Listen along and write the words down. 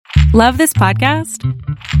Love this podcast?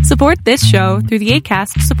 Support this show through the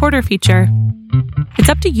Acast supporter feature. It's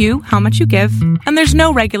up to you how much you give, and there's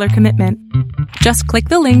no regular commitment. Just click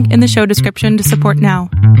the link in the show description to support now.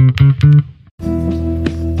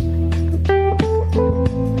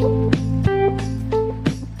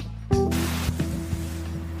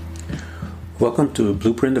 Welcome to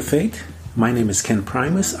Blueprint of Faith. My name is Ken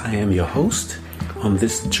Primus. I am your host on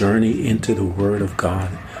this journey into the Word of God,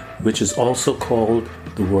 which is also called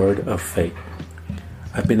the Word of Faith.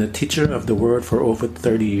 I've been a teacher of the Word for over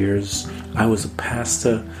 30 years. I was a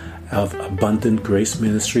pastor of Abundant Grace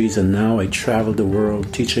Ministries, and now I travel the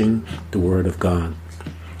world teaching the Word of God.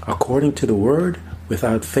 According to the Word,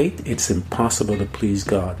 without faith, it's impossible to please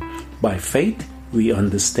God. By faith, we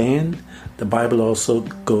understand. The Bible also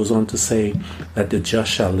goes on to say that the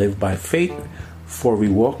just shall live by faith, for we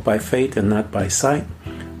walk by faith and not by sight.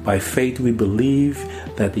 By faith we believe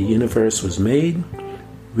that the universe was made.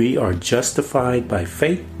 We are justified by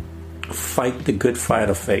faith. Fight the good fight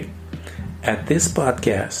of faith. At this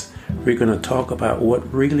podcast, we're going to talk about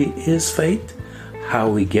what really is faith, how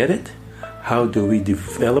we get it, how do we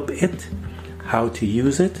develop it, how to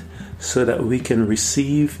use it, so that we can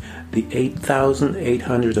receive the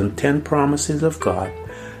 8,810 promises of God,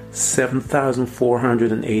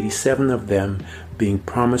 7,487 of them being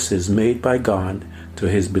promises made by God to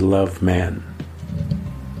His beloved man.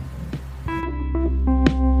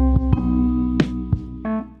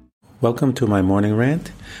 Welcome to my morning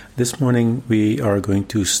rant. This morning we are going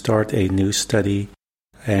to start a new study,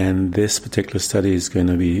 and this particular study is going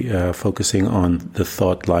to be focusing on the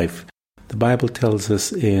thought life. The Bible tells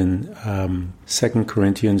us in 2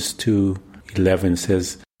 Corinthians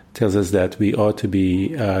 2:11 tells us that we ought to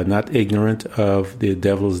be not ignorant of the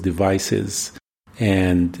devil's devices.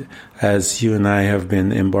 And as you and I have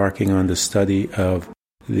been embarking on the study of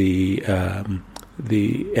the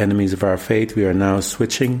enemies of our faith, we are now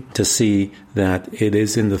switching to see that it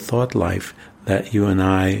is in the thought life that you and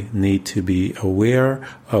I need to be aware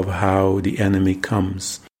of how the enemy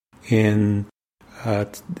comes. Go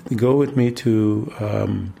with me to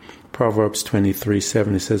Proverbs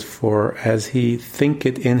 23:7. It says, "For as he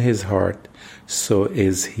thinketh in his heart, so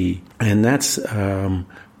is he." And that's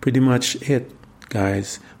pretty much it,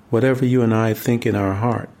 guys. Whatever you and I think in our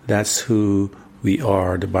heart, that's who we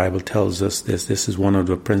are. The Bible tells us this. This is one of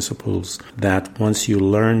the principles that once you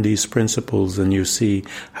learn these principles and you see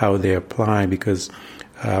how they apply, because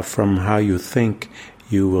from how you think,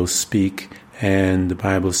 you will speak. And the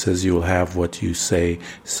Bible says you will have what you say.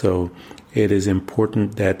 So it is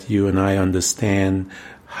important that you and I understand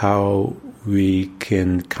how we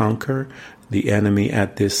can conquer the enemy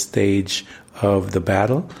at this stage of the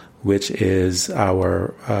battle, which is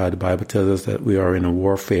the Bible tells us that we are in a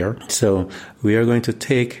warfare. So we are going to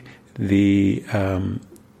take the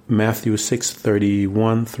Matthew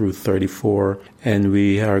 6:31 through 34, and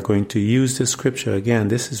we are going to use this scripture again.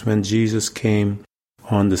 This is when Jesus came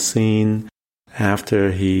on the scene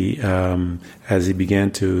after he, as he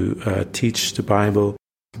began to teach the Bible.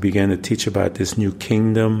 He began to teach about this new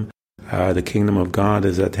kingdom. The kingdom of God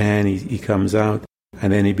is at hand. He comes out,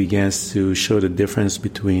 and then he begins to show the difference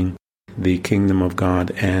between the kingdom of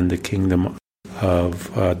God and the kingdom of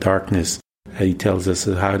darkness. He tells us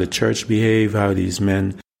how the church behave, how these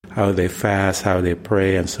men, how they fast, how they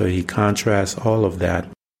pray, and so he contrasts all of that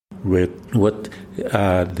with what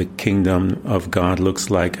the kingdom of God looks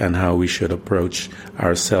like and how we should approach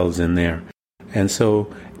ourselves in there. And so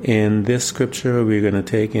in this scripture we're going to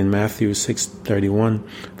take in Matthew 6:31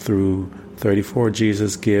 through 34,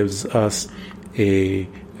 Jesus gives us a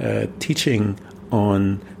teaching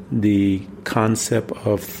on the concept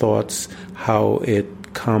of thoughts, how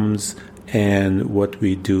it comes, and what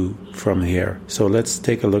we do from here. So let's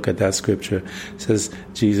take a look at that scripture. It says,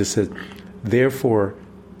 Jesus said, "Therefore,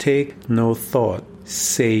 take no thought,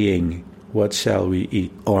 saying, what shall we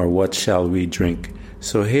eat, or what shall we drink?"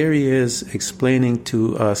 So here he is explaining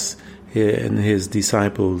to us and his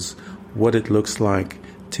disciples what it looks like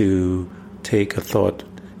to take a thought.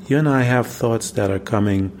 You and I have thoughts that are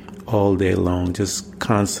coming all day long, just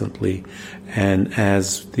constantly. And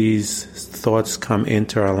as these thoughts come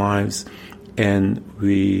into our lives and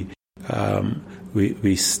we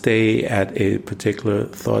stay at a particular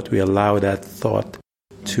thought, we allow that thought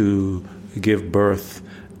to give birth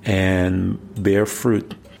and bear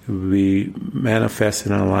fruit. We manifest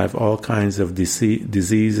in our life all kinds of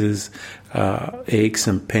diseases, aches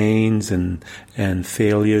and pains and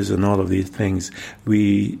failures and all of these things.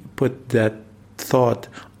 We put that thought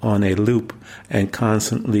on a loop and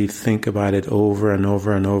constantly think about it over and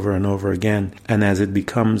over and over and over again. And as it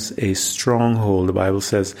becomes a stronghold, the Bible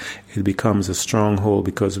says it becomes a stronghold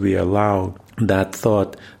because we allow that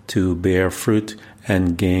thought to bear fruit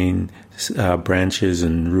and gain branches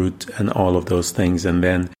and root and all of those things. And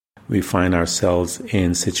then we find ourselves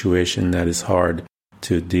in a situation that is hard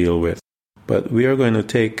to deal with. But we are going to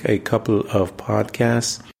take a couple of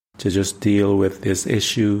podcasts to just deal with this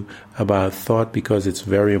issue about thought, because it's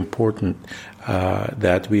very important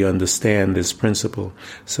that we understand this principle.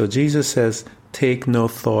 So Jesus says, take no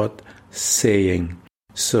thought saying.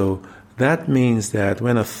 So that means that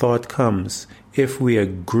when a thought comes, if we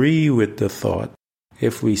agree with the thought,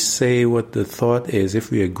 if we say what the thought is,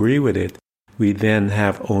 if we agree with it, we then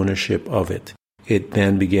have ownership of it. It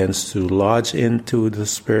then begins to lodge into the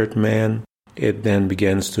spirit man. It then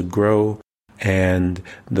begins to grow, and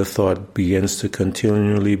the thought begins to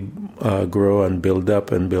continually grow and build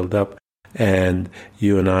up, and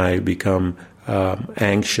you and I become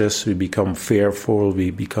anxious, we become fearful,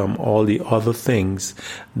 we become all the other things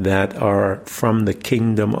that are from the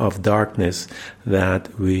kingdom of darkness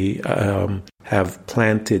that we have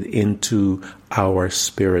planted into our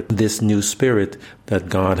spirit, this new spirit that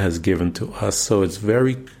God has given to us. So it's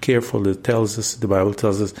very careful. It tells us, the Bible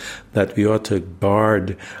tells us that we ought to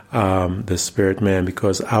guard the spirit man,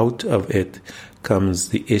 because out of it comes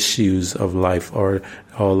the issues of life, or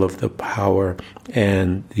all of the power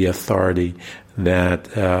and the authority that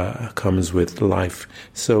comes with life.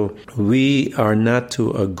 So we are not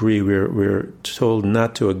to agree. We're told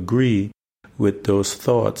not to agree with those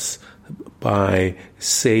thoughts by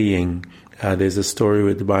saying. There's a story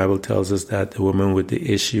where the Bible tells us that the woman with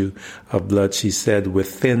the issue of blood, she said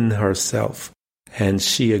within herself, and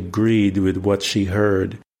she agreed with what she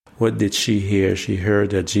heard. What did she hear? She heard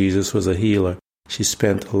that Jesus was a healer. She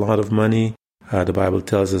spent a lot of money. The Bible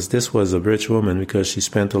tells us this was a rich woman because she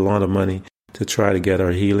spent a lot of money to try to get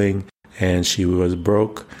her healing, and she was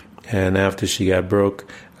broke. And after she got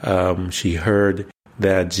broke, she heard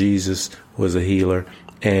that Jesus was a healer,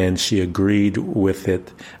 and she agreed with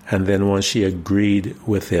it. And then once she agreed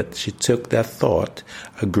with it, she took that thought,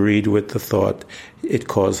 agreed with the thought. It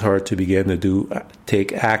caused her to begin to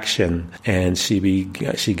take action. And she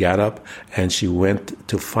got up and she went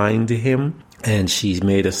to find him. And she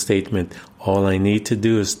made a statement, all I need to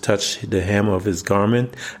do is touch the hem of his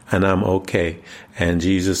garment and I'm okay. And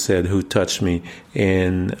Jesus said, who touched me?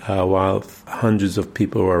 While hundreds of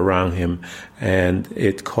people were around him. And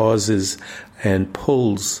it causes and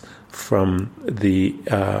pulls from the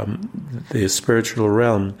spiritual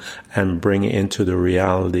realm and bring it into the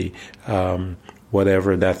reality,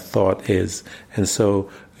 whatever that thought is. And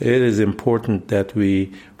so it is important that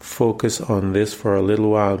we focus on this for a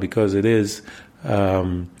little while, because it is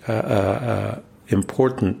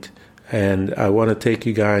important. And I want to take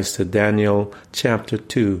you guys to Daniel chapter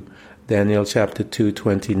 2,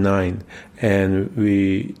 29, and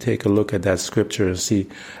we take a look at that scripture and see,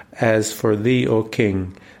 as for thee, O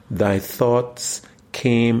king, thy thoughts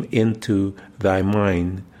came into thy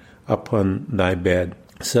mind upon thy bed.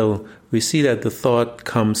 So we see that the thought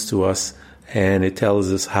comes to us, and it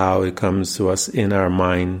tells us how it comes to us in our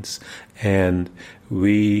minds. And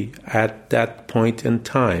we, at that point in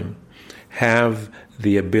time, have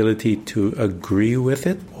the ability to agree with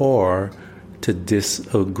it or to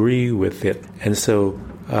disagree with it. And so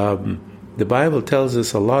the Bible tells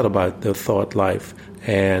us a lot about the thought life,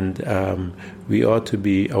 and we ought to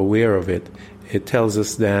be aware of it. It tells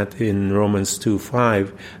us that in Romans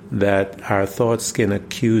 2:5 that our thoughts can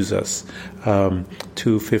accuse us.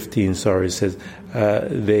 2:15, says,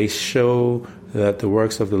 they show that the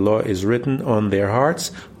works of the law is written on their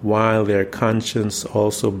hearts, while their conscience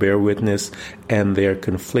also bear witness, and their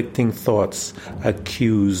conflicting thoughts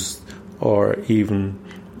accuse or even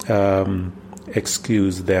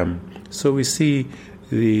excuse them. So we see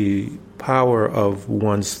the power of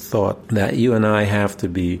one's thought that you and I have to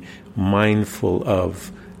be mindful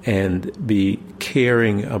of and be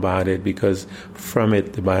caring about it, because from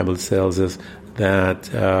it the Bible tells us that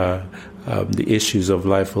the issues of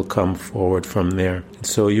life will come forward from there.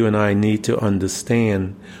 So you and I need to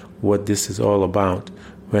understand what this is all about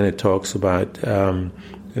when it talks about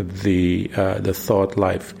the thought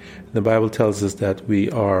life. The Bible tells us that we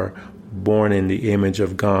are born in the image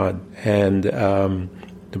of God, and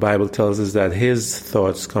the Bible tells us that His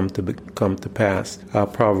thoughts come to pass.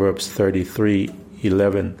 Proverbs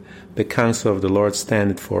 33:11. The counsel of the Lord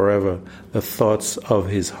standeth forever, the thoughts of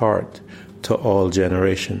His heart to all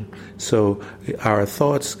generation. So our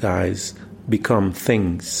thoughts, guys, become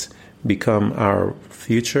things, become our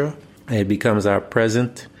future, it becomes our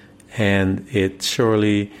present, and it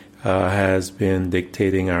surely has been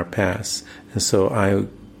dictating our past. And so I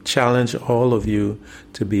challenge all of you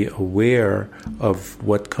to be aware of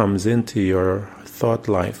what comes into your thought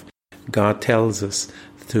life. God tells us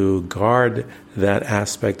to guard that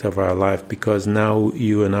aspect of our life, because now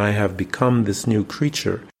you and I have become this new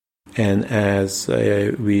creature. And as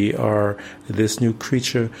we are this new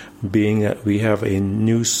creature, being that we have a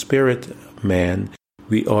new spirit man,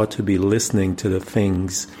 we ought to be listening to the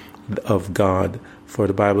things of God. For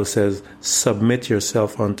the Bible says, submit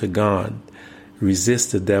yourself unto God,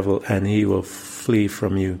 resist the devil, and he will flee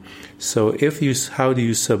from you. So how do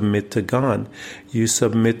you submit to God? You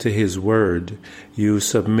submit to his word. You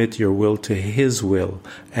submit your will to his will,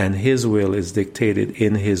 and his will is dictated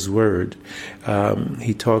in his word.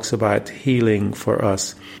 He talks about healing for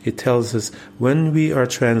us. It tells us when we are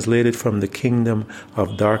translated from the kingdom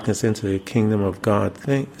of darkness into the kingdom of God,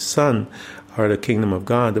 Son, or the kingdom of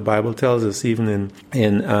God. The Bible tells us, even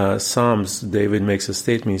in Psalms, David makes a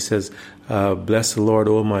statement. He says, bless the Lord,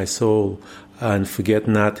 O my soul, and forget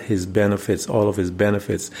not his benefits, all of his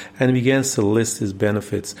benefits. And he begins to list his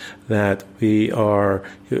benefits, that we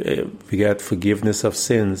get forgiveness of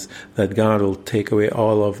sins, that God will take away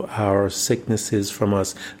all of our sicknesses from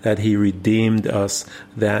us, that he redeemed us,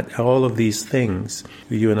 that all of these things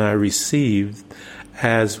you and I received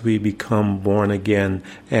as we become born again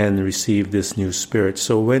and receive this new spirit.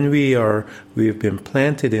 So when we've been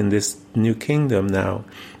planted in this new kingdom now,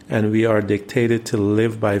 and we are dictated to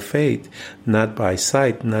live by faith, not by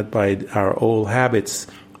sight, not by our old habits.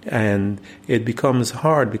 And it becomes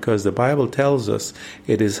hard, because the Bible tells us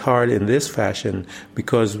it is hard in this fashion,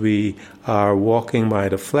 because we are walking by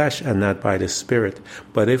the flesh and not by the Spirit.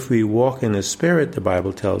 But if we walk in the Spirit, the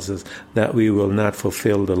Bible tells us that we will not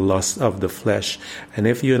fulfill the lust of the flesh. And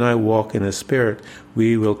if you and I walk in the Spirit,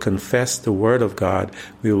 we will confess the Word of God.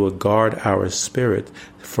 We will guard our spirit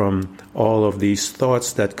from all of these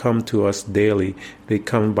thoughts that come to us daily. They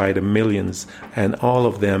come by the millions, and all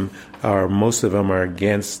of them most of them are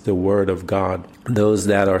against the Word of God. Those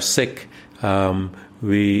that are sick,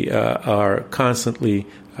 we are constantly,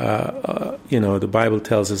 the Bible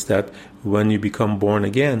tells us that when you become born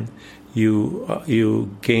again,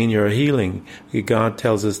 you gain your healing. God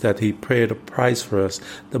tells us that he paid a price for us.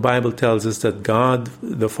 The Bible tells us that God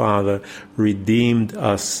the Father redeemed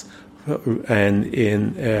us, and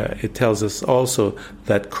it tells us also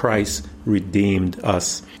that Christ redeemed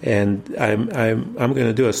us. And I'm going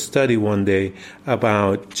to do a study one day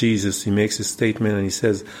about Jesus. He makes a statement and he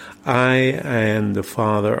says, I and the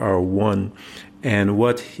Father are one. And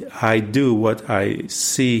what I do, what I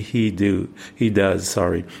see he does.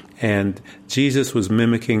 And Jesus was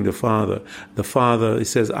mimicking the Father. The Father, he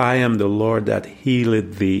says, I am the Lord that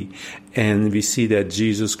healeth thee. And we see that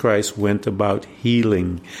Jesus Christ went about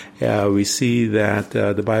healing. We see that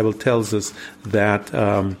the Bible tells us that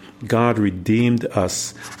God redeemed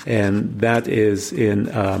us. And that is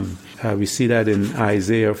we see that in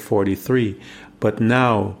Isaiah 43. But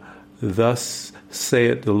now, thus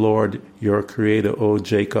saith the Lord your Creator, O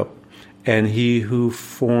Jacob, and he who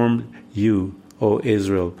formed you, O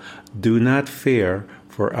Israel, do not fear,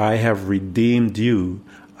 for I have redeemed you.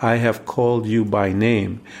 I have called you by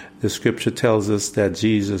name. The scripture tells us that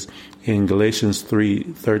Jesus, in Galatians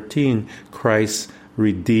 3:13, Christ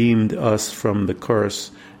redeemed us from the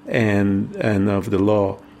curse and of the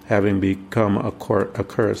law, having become a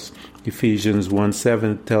curse. Ephesians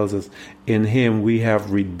 1:7 tells us, in him we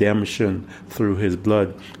have redemption through his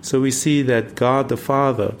blood. So we see that God the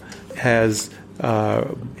Father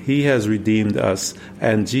he has redeemed us,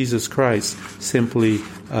 and Jesus Christ simply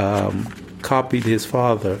copied his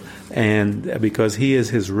Father, and because he is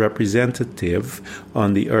his representative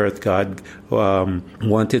on the earth, God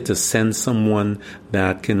wanted to send someone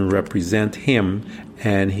that can represent him,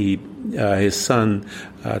 and his Son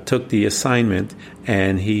took the assignment,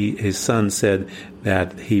 and his Son said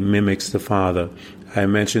that he mimics the Father. I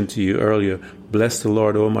mentioned to you earlier, bless the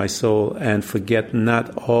Lord, O my soul, and forget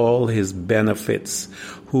not all his benefits,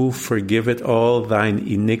 who forgiveth all thine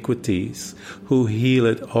iniquities, who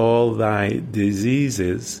healeth all thy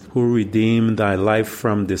diseases, who redeemed thy life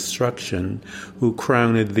from destruction, who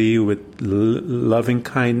crowned thee with loving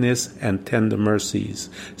kindness and tender mercies.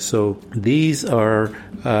 So these are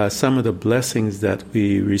some of the blessings that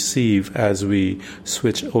we receive as we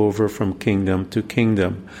switch over from kingdom to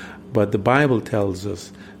kingdom. But the Bible tells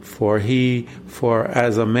us, for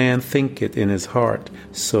as a man thinketh in his heart,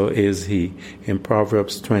 so is he. In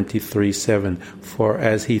Proverbs 23:7, for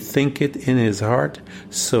as he thinketh in his heart,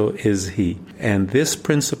 so is he. And this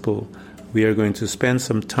principle we are going to spend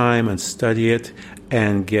some time and study it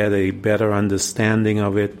and get a better understanding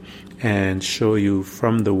of it and show you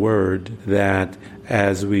from the Word that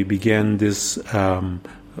as we begin this battle,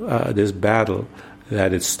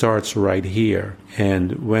 that it starts right here.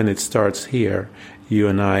 And when it starts here, you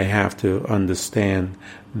and I have to understand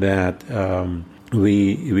that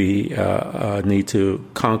we need to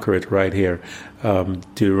conquer it right here.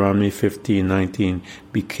 Deuteronomy 15:19,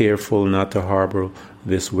 be careful not to harbor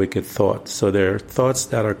this wicked thought. So there are thoughts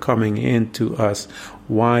that are coming into us.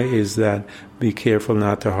 Why is that? Be careful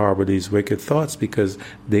not to harbor these wicked thoughts, because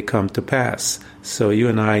they come to pass. So you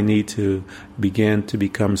and I need to begin to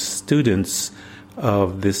become students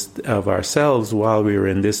of ourselves while we are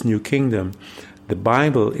in this new kingdom. The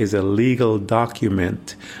Bible is a legal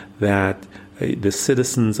document that the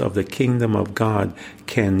citizens of the kingdom of God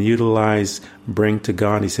can utilize, bring to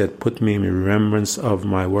God. He said, put me in remembrance of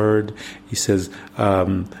my word. He says,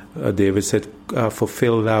 David said,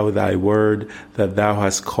 fulfill thou thy word that thou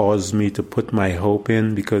hast caused me to put my hope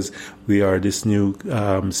in, because we are this new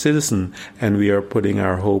citizen, and we are putting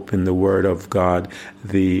our hope in the word of God,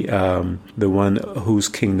 the one whose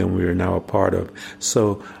kingdom we are now a part of.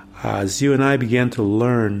 So as you and I begin to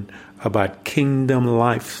learn about kingdom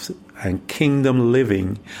life and kingdom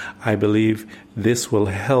living, I believe this will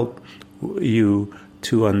help you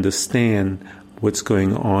to understand what's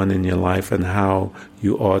going on in your life and how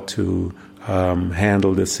you ought to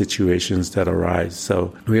handle the situations that arise.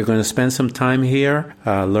 So we're going to spend some time here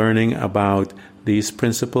learning about these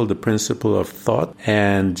principles, the principle of thought.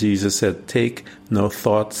 And Jesus said, take no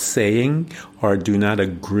thought saying, or do not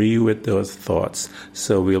agree with those thoughts.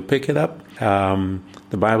 So we'll pick it up.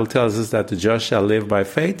 The Bible tells us that the just shall live by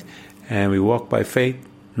faith, and we walk by faith,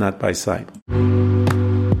 not by sight.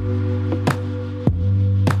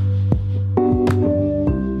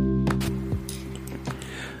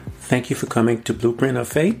 Thank you for coming to Blueprint of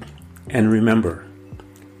Faith. And remember,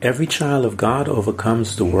 every child of God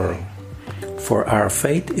overcomes the world. For our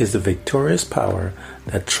faith is the victorious power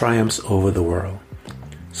that triumphs over the world.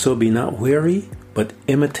 So be not weary, but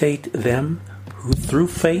imitate them who through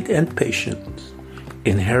faith and patience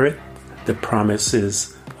inherit the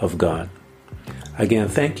promises of God. Again,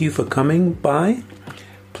 thank you for coming by.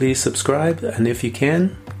 Please subscribe, and if you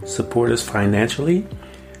can, support us financially.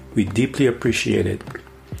 We deeply appreciate it.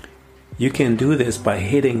 You can do this by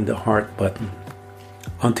hitting the heart button.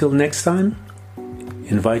 Until next time,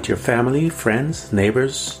 invite your family, friends,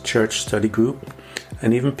 neighbors, church study group,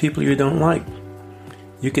 and even people you don't like.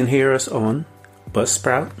 You can hear us on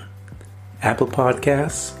Buzzsprout, Apple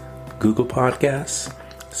Podcasts, Google Podcasts,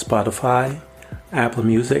 Spotify, Apple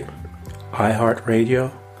Music,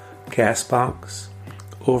 iHeartRadio, Castbox,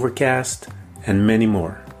 Overcast, and many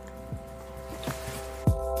more.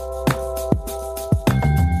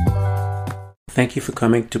 Thank you for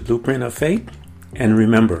coming to Blueprint of Faith. And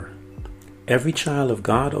remember, every child of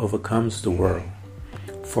God overcomes the world.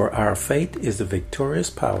 For our faith is the victorious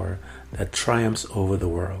power that triumphs over the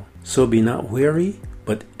world. So be not weary,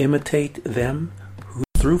 but imitate them who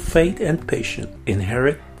through faith and patience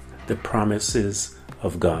inherit the promises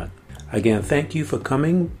of God. Again, thank you for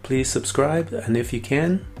coming. Please subscribe, and if you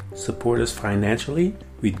can, support us financially.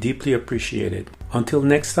 We deeply appreciate it. Until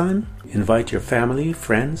next time, invite your family,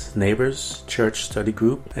 friends, neighbors, church study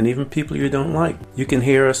group, and even people you don't like. You can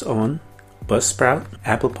hear us on Buzzsprout,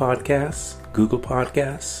 Apple Podcasts, Google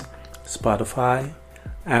Podcasts, Spotify,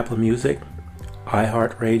 Apple Music,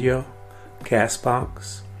 iHeartRadio,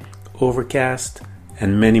 Castbox, Overcast,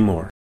 and many more.